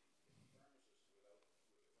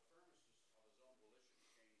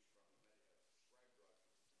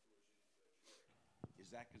 Is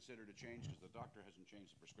that considered a change because the doctor hasn't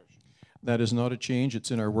changed the prescription? That is not a change.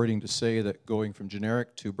 It's in our wording to say that going from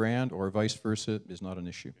generic to brand or vice versa is not an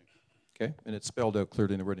issue. Okay, and it's spelled out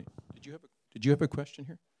clearly in the wording. Did you have a question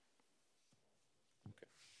here?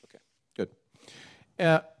 Okay, good.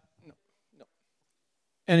 No.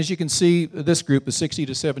 And as you can see, this group, the 60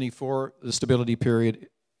 to 74, the stability period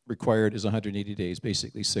required is 180 days,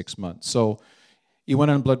 basically 6 months. So you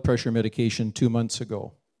went on blood pressure medication 2 months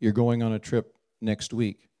ago. You're going on a trip next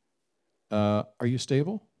week. Are you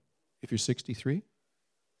stable if you're 63?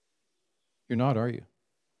 You're not, are you?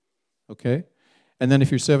 Okay. And then if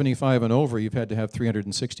you're 75 and over, you've had to have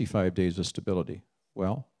 365 days of stability.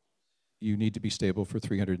 Well, you need to be stable for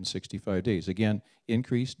 365 days. Again,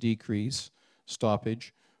 increase, decrease,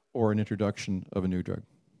 stoppage, or an introduction of a new drug.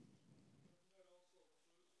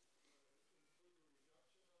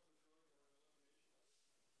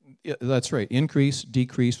 Yeah, that's right. Increase,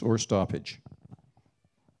 decrease, or stoppage.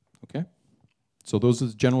 So those are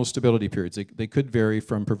the general stability periods. They could vary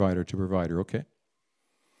from provider to provider, okay?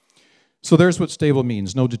 So there's what stable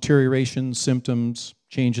means. No deterioration, symptoms,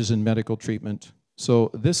 changes in medical treatment.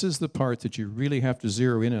 So this is the part that you really have to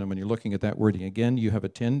zero in on when you're looking at that wording. Again, you have a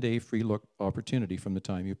 10-day free look opportunity from the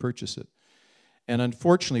time you purchase it. And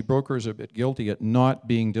unfortunately, brokers are a bit guilty at not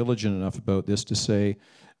being diligent enough about this to say,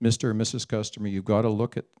 Mr. or Mrs. Customer, you've got to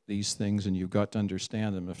look at these things and you've got to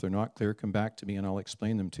understand them. If they're not clear, come back to me and I'll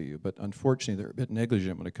explain them to you. But unfortunately, they're a bit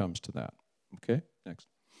negligent when it comes to that. Okay, next.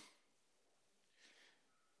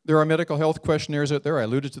 There are medical health questionnaires out there. I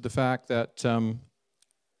alluded to the fact that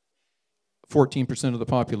 14% of the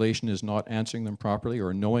population is not answering them properly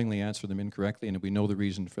or knowingly answer them incorrectly, and we know the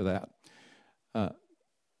reason for that.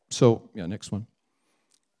 Next one.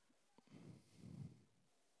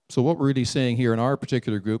 So what we're really saying here in our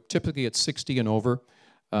particular group, typically it's 60 and over.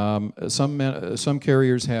 Some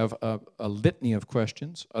carriers have a litany of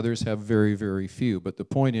questions. Others have very, very few. But the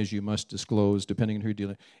point is you must disclose, depending on who you're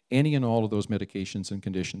dealing with, any and all of those medications and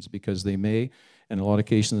conditions, because they may, and a lot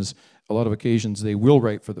of occasions, they will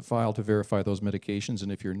write for the file to verify those medications.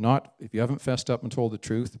 And if you haven't fessed up and told the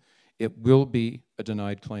truth, it will be a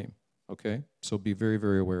denied claim. Okay? So be very,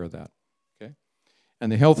 very aware of that. Okay?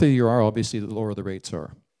 And the healthier you are, obviously, the lower the rates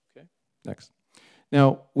are. Okay? Next.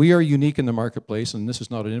 Now, we are unique in the marketplace, and this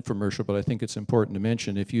is not an infomercial, but I think it's important to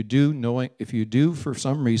mention. If you do for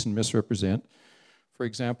some reason misrepresent, for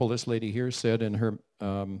example, this lady here said in her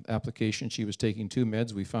application she was taking 2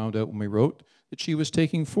 meds. We found out when we wrote that she was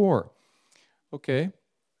taking 4. Okay.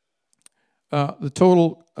 The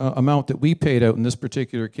total amount that we paid out in this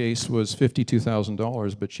particular case was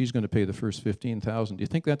 $52,000, but she's going to pay the first $15,000. Do you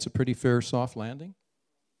think that's a pretty fair soft landing?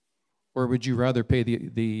 Or would you rather pay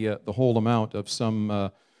the whole amount of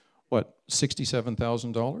some,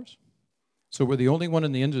 $67,000? So we're the only one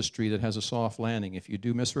in the industry that has a soft landing if you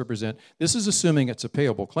do misrepresent. This is assuming it's a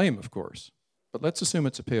payable claim, of course. But let's assume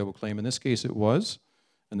it's a payable claim. In this case, it was,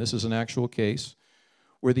 and this is an actual case,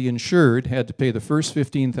 where the insured had to pay the first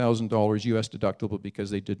 $15,000 US deductible because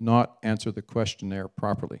they did not answer the questionnaire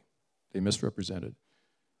properly. They misrepresented.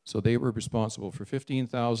 So they were responsible for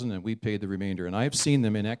 $15,000 and we paid the remainder. And I've seen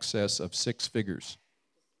them in excess of 6 figures.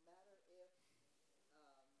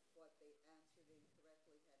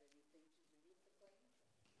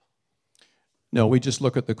 No, we just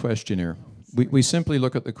look at the questionnaire. We simply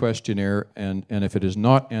look at the questionnaire, and if it is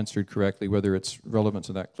not answered correctly, whether it's relevant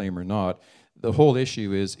to that claim or not, the whole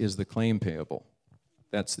issue is the claim payable?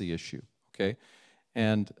 That's the issue, okay?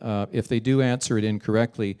 And if they do answer it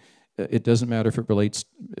incorrectly, it doesn't matter if it relates,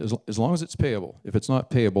 as long as it's payable. If it's not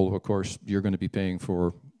payable, of course, you're going to be paying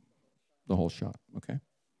for the whole shot, okay?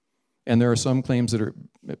 And there are some claims that are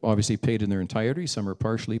obviously paid in their entirety, some are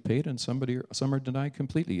partially paid, and some are denied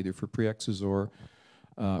completely, either for pre-X's or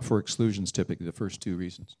for exclusions, typically, the first 2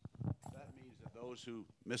 reasons. That means that those who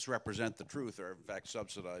misrepresent the truth are, in fact,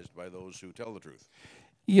 subsidized by those who tell the truth.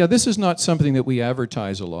 Yeah, this is not something that we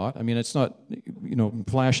advertise a lot. I mean, it's not,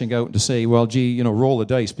 flashing out to say, well, gee, roll the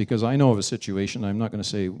dice, because I know of a situation, I'm not going to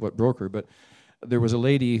say what broker, but there was a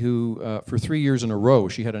lady who, for 3 years in a row,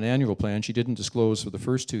 she had an annual plan. She didn't disclose for the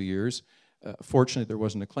first 2 years. Fortunately, there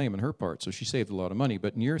wasn't a claim on her part, so she saved a lot of money.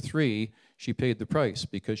 But in year 3, she paid the price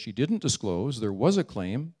because she didn't disclose. There was a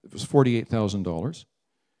claim. It was $48,000.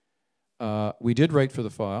 We did write for the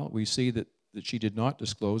file. We see that she did not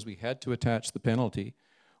disclose. We had to attach the penalty.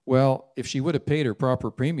 Well, if she would have paid her proper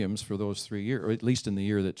premiums for those 3 years, or at least in the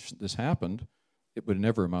year that this happened, it would have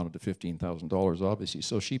never amounted to $15,000, obviously.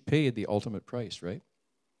 So she paid the ultimate price, right,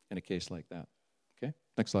 in a case like that. Okay,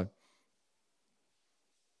 next slide.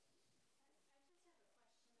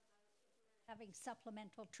 Having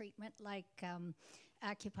supplemental treatment like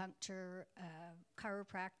acupuncture,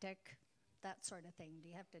 chiropractic, that sort of thing. Do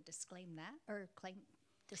you have to disclaim that or claim?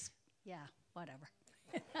 Yeah, whatever.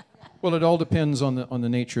 Well, it all depends on the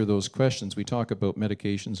nature of those questions. We talk about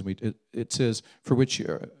medications, and it says for which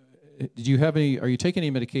do you have any? Are you taking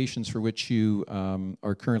any medications for which you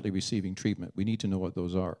are currently receiving treatment? We need to know what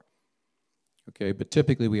those are. Okay, but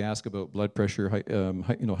typically we ask about blood pressure,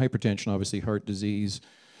 hypertension, obviously heart disease,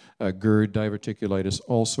 GERD, diverticulitis,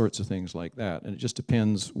 all sorts of things like that. And it just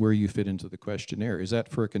depends where you fit into the questionnaire. Is that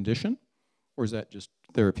for a condition, or is that just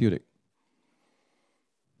therapeutic?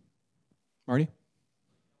 Marty?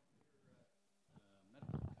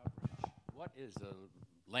 What is the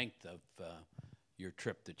length of your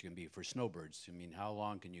trip that you can be for snowbirds? I mean, how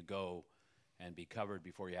long can you go and be covered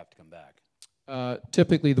before you have to come back?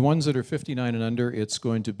 Typically, the ones that are 59 and under, it's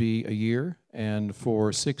going to be a year, and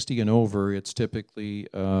for 60 and over, it's typically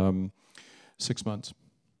 6 months.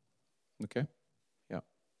 Okay? Yeah.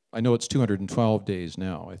 I know it's 212 days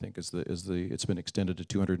now, I think it's been extended to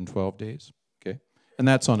 212 days, okay? And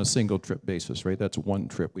that's on a single trip basis, right? That's one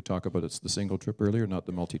trip. We talked about it's the single trip earlier, not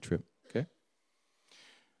the multi-trip, okay?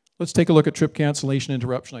 Let's take a look at trip cancellation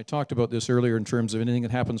interruption. I talked about this earlier in terms of anything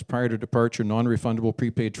that happens prior to departure, non-refundable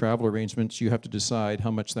prepaid travel arrangements. You have to decide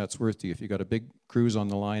how much that's worth to you. If you've got a big cruise on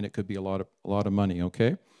the line, it could be a lot of money,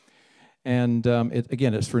 okay? And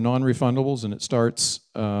again, it's for non-refundables, and it starts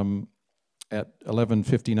at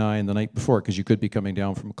 11:59 the night before, because you could be coming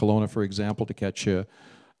down from Kelowna, for example, to catch a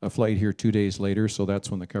flight here 2 days later, so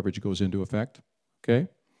that's when the coverage goes into effect, okay?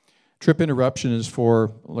 Trip interruption is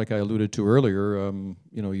for, like I alluded to earlier,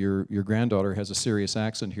 you know, your granddaughter has a serious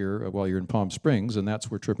accident here while you're in Palm Springs, and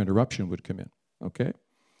that's where trip interruption would come in, okay?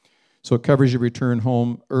 So it covers your return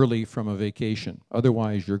home early from a vacation.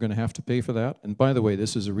 Otherwise, you're going to have to pay for that. And by the way,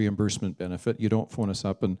 this is a reimbursement benefit. You don't phone us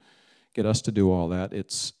up and get us to do all that.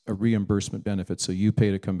 It's a reimbursement benefit, so you pay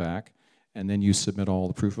to come back, and then you submit all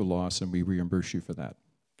the proof of loss, and we reimburse you for that,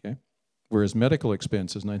 okay? Whereas medical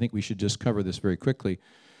expenses, and I think we should just cover this very quickly,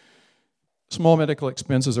 small medical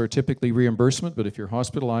expenses are typically reimbursement, but if you're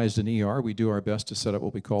hospitalized in ER, we do our best to set up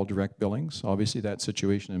what we call direct billings. Obviously, that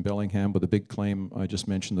situation in Bellingham with a big claim, I just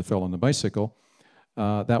mentioned the fellow on the bicycle,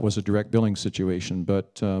 that was a direct billing situation.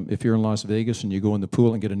 But if you're in Las Vegas and you go in the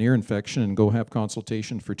pool and get an ear infection and go have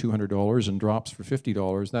consultation for $200 and drops for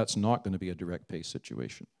 $50, that's not going to be a direct pay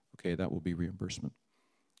situation. Okay, that will be reimbursement.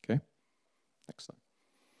 Okay, next slide.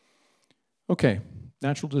 Okay,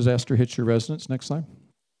 natural disaster hits your residence. Next slide.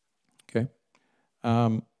 Okay.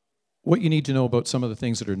 What you need to know about some of the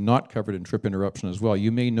things that are not covered in trip interruption as well.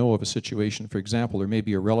 You may know of a situation, for example, there may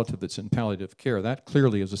be a relative that's in palliative care. That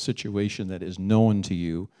clearly is a situation that is known to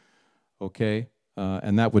you, okay?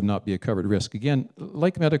 And that would not be a covered risk. Again,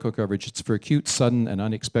 like medical coverage, it's for acute, sudden, and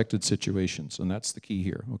unexpected situations, and that's the key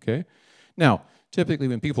here, okay? Now, typically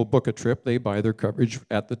when people book a trip, they buy their coverage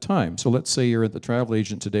at the time. So let's say you're at the travel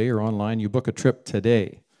agent today or online, you book a trip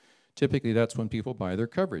today. Typically that's when people buy their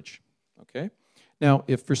coverage, okay? Now,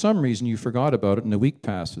 if for some reason you forgot about it and a week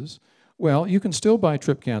passes, well, you can still buy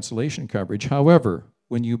trip cancellation coverage. However,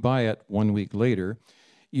 when you buy it 1 week later,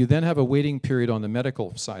 you then have a waiting period on the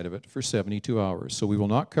medical side of it for 72 hours. So we will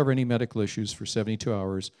not cover any medical issues for 72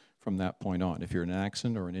 hours from that point on. If you're in an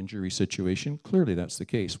accident or an injury situation, clearly that's the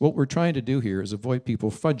case. What we're trying to do here is avoid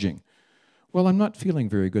people fudging. Well, I'm not feeling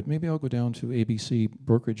very good. Maybe I'll go down to ABC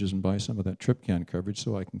brokerages and buy some of that trip can coverage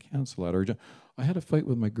so I can cancel that. Or I had a fight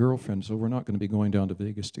with my girlfriend, so we're not going to be going down to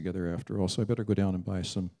Vegas together after all, so I better go down and buy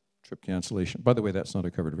some trip cancellation. By the way, that's not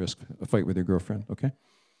a covered risk, a fight with your girlfriend, okay?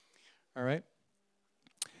 All right.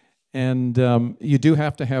 And you do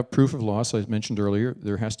have to have proof of loss, as I mentioned earlier.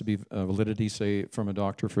 There has to be validity, say, from a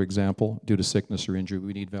doctor, for example, due to sickness or injury.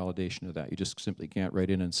 We need validation of that. You just simply can't write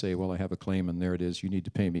in and say, well, I have a claim and there it is, you need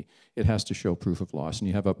to pay me. It has to show proof of loss. And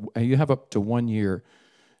you have up to 1 year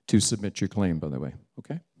to submit your claim, by the way,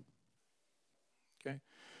 okay? Okay.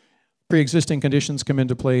 Pre-existing conditions come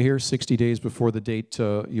into play here 60 days before the date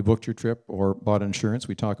you booked your trip or bought insurance.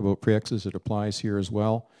 We talk about pre-exes, it applies here as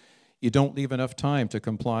well. You don't leave enough time to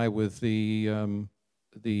comply with the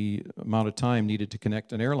amount of time needed to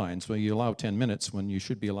connect an airline. So you allow 10 minutes when you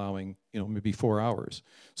should be allowing, you know, maybe 4 hours.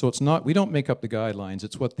 So it's not, we don't make up the guidelines.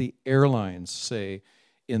 It's what the airlines say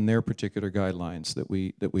in their particular guidelines that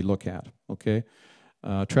we look at, okay?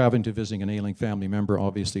 Traveling to visiting an ailing family member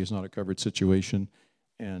obviously is not a covered situation,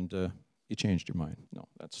 and you changed your mind. No,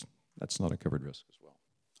 that's not a covered risk as well,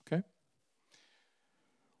 okay?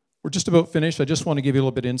 We're just about finished. I just want to give you a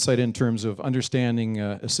little bit of insight in terms of understanding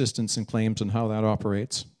assistance and claims and how that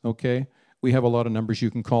operates, okay? We have a lot of numbers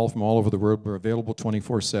you can call from all over the world. We're available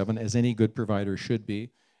 24/7, as any good provider should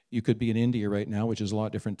be. You could be in India right now, which is a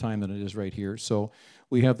lot different time than it is right here. So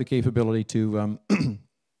we have the capability to,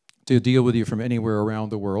 to deal with you from anywhere around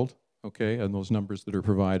the world, okay, and those numbers that are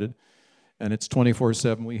provided. And it's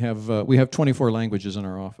 24/7. We have 24 languages in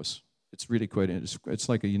our office. It's really quite, it's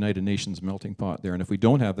like a United Nations melting pot there. And if we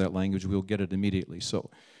don't have that language, we'll get it immediately. So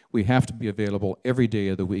we have to be available every day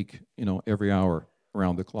of the week, you know, every hour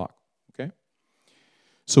around the clock, okay?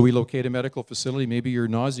 So we locate a medical facility. Maybe you're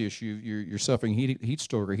nauseous, you're suffering heat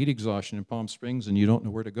stroke or heat exhaustion in Palm Springs and you don't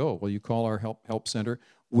know where to go. Well, you call our help center.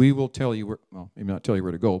 We will tell you where, well, maybe not tell you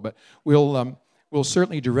where to go, but we'll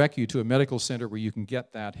certainly direct you to a medical center where you can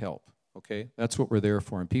get that help. Okay, that's what we're there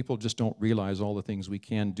for, and people just don't realize all the things we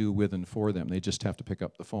can do with and for them. They just have to pick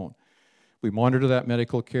up the phone. We monitor that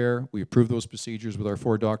medical care. We approve those procedures with our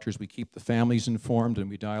 4 doctors. We keep the families informed, and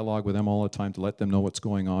we dialogue with them all the time to let them know what's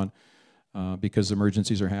going on because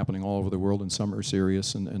emergencies are happening all over the world, and some are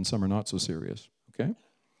serious and some are not so serious. Okay.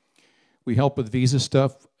 We help with visa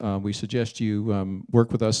stuff. We suggest you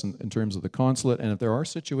work with us in terms of the consulate. And if there are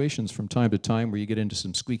situations from time to time where you get into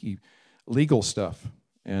some squeaky legal stuff,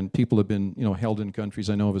 and people have been, held in countries.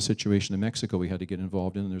 I know of a situation in Mexico we had to get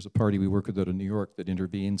involved in. And there's a party we work with out of New York that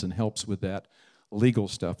intervenes and helps with that legal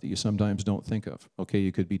stuff that you sometimes don't think of. Okay,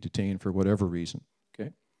 you could be detained for whatever reason.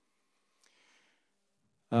 Okay.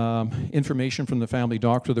 Information from the family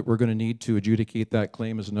doctor that we're going to need to adjudicate that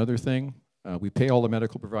claim is another thing. We pay all the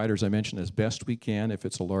medical providers I mentioned as best we can if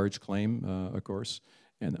it's a large claim, of course.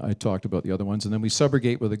 And I talked about the other ones. And then we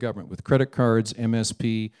subrogate with the government with credit cards,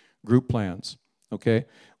 MSP, group plans. Okay?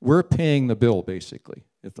 We're paying the bill, basically.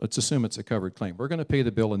 Let's assume it's a covered claim. We're going to pay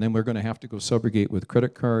the bill, and then we're going to have to go subrogate with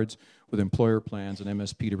credit cards, with employer plans, and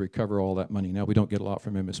MSP to recover all that money. Now, we don't get a lot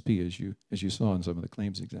from MSP, as you saw in some of the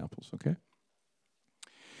claims examples. Okay?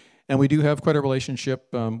 And we do have quite a relationship.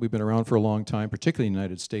 We've been around for a long time, particularly in the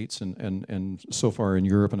United States and so far in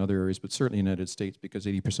Europe and other areas, but certainly in the United States because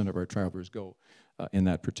 80% of our travelers go in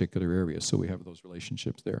that particular area. So we have those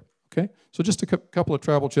relationships there. Okay? So just a couple of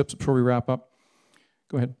travel tips before we wrap up.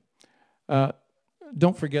 Go ahead.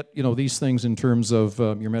 Don't forget, these things in terms of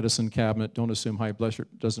your medicine cabinet. Don't assume high blood pressure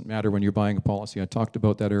doesn't matter when you're buying a policy. I talked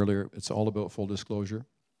about that earlier. It's all about full disclosure.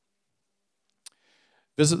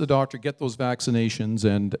 Visit the doctor, get those vaccinations,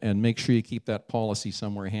 and make sure you keep that policy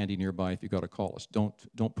somewhere handy nearby if you've got to call us.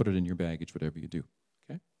 Don't put it in your baggage, whatever you do.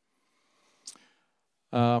 Okay.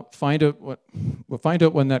 Find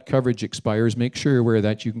out when that coverage expires. Make sure you're aware of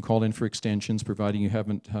that. You can call in for extensions, providing you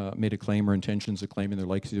haven't made a claim or intentions of claiming. They're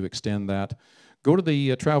likely to extend that. Go to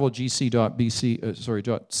the travelgc.ca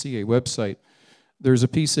website. There's a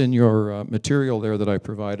piece in your material there that I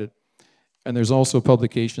provided. And there's also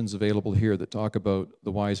publications available here that talk about the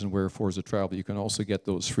whys and wherefores of travel. You can also get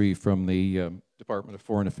those free from the Department of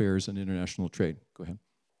Foreign Affairs and International Trade. Go ahead.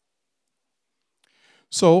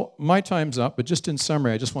 So my time's up, but just in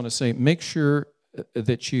summary, I just want to say make sure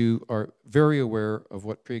that you are very aware of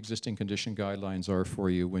what pre-existing condition guidelines are for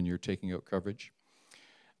you when you're taking out coverage.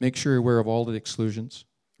 Make sure you're aware of all the exclusions.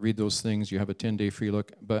 Read those things. You have a 10-day free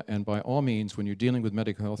look. And by all means, when you're dealing with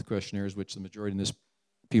medical health questionnaires, which the majority of this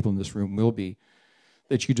people in this room will be,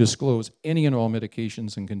 that you disclose any and all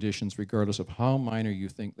medications and conditions regardless of how minor you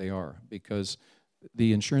think they are, because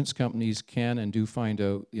the insurance companies can and do find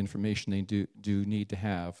out the information they do need to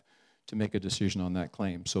have to make a decision on that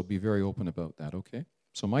claim. So be very open about that, okay?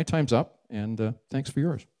 So my time's up, and thanks for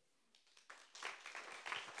yours.